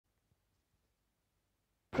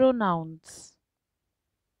pronouns.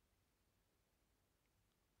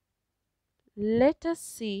 Let us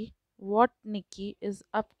see what Nikki is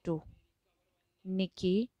up to.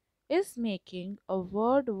 Nikki is making a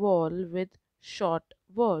word wall with short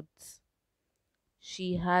words.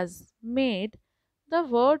 She has made the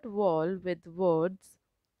word wall with words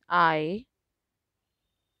I,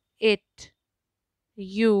 it,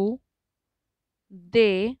 you,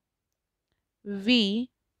 they, we,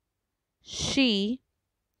 she,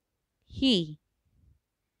 he.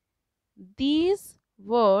 These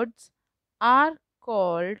words are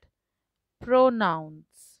called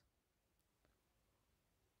pronouns.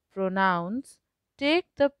 Pronouns take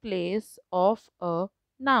the place of a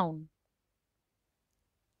noun.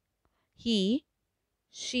 He,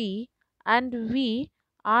 she, and we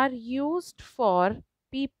are used for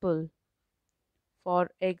people.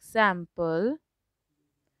 For example,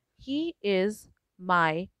 he is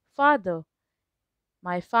my father.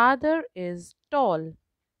 My father is tall.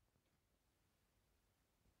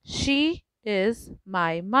 She is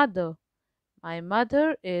my mother. My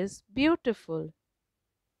mother is beautiful.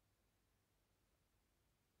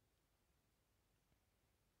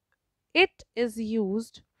 It is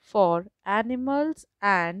used for animals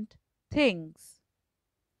and things.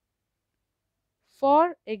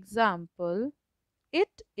 For example,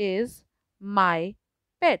 it is my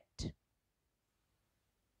pet.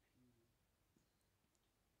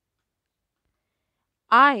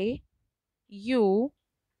 I, you,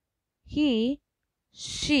 he,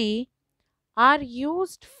 she are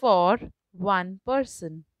used for one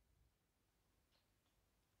person.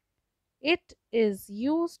 It is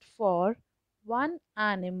used for one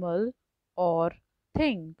animal or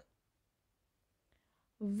thing.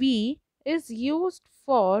 We is used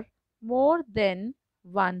for more than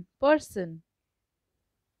one person.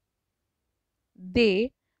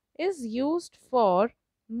 They is used for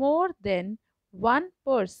more than one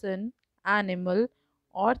person, animal,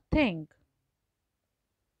 or thing.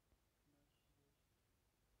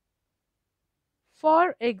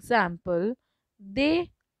 For example,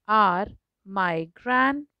 they are my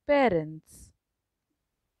grandparents.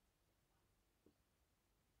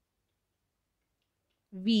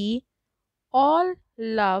 We all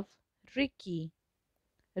love Ricky.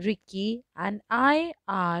 Ricky and I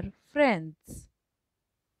are friends.